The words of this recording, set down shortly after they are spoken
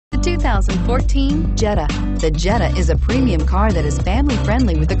2014 Jetta. The Jetta is a premium car that is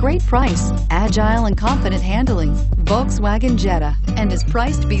family-friendly with a great price, agile and confident handling. Volkswagen Jetta, and is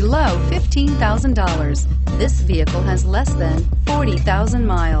priced below $15,000. This vehicle has less than 40,000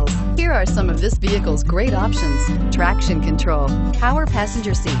 miles. Here are some of this vehicle's great options: traction control, power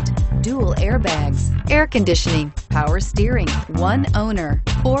passenger seat, dual airbags, air conditioning, power steering, one owner,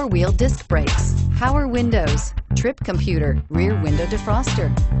 four-wheel disc brakes, power windows, trip computer, rear window defroster.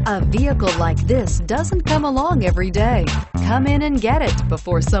 A vehicle like this doesn't come along every day. Come in and get it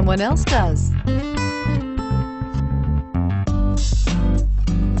before someone else does.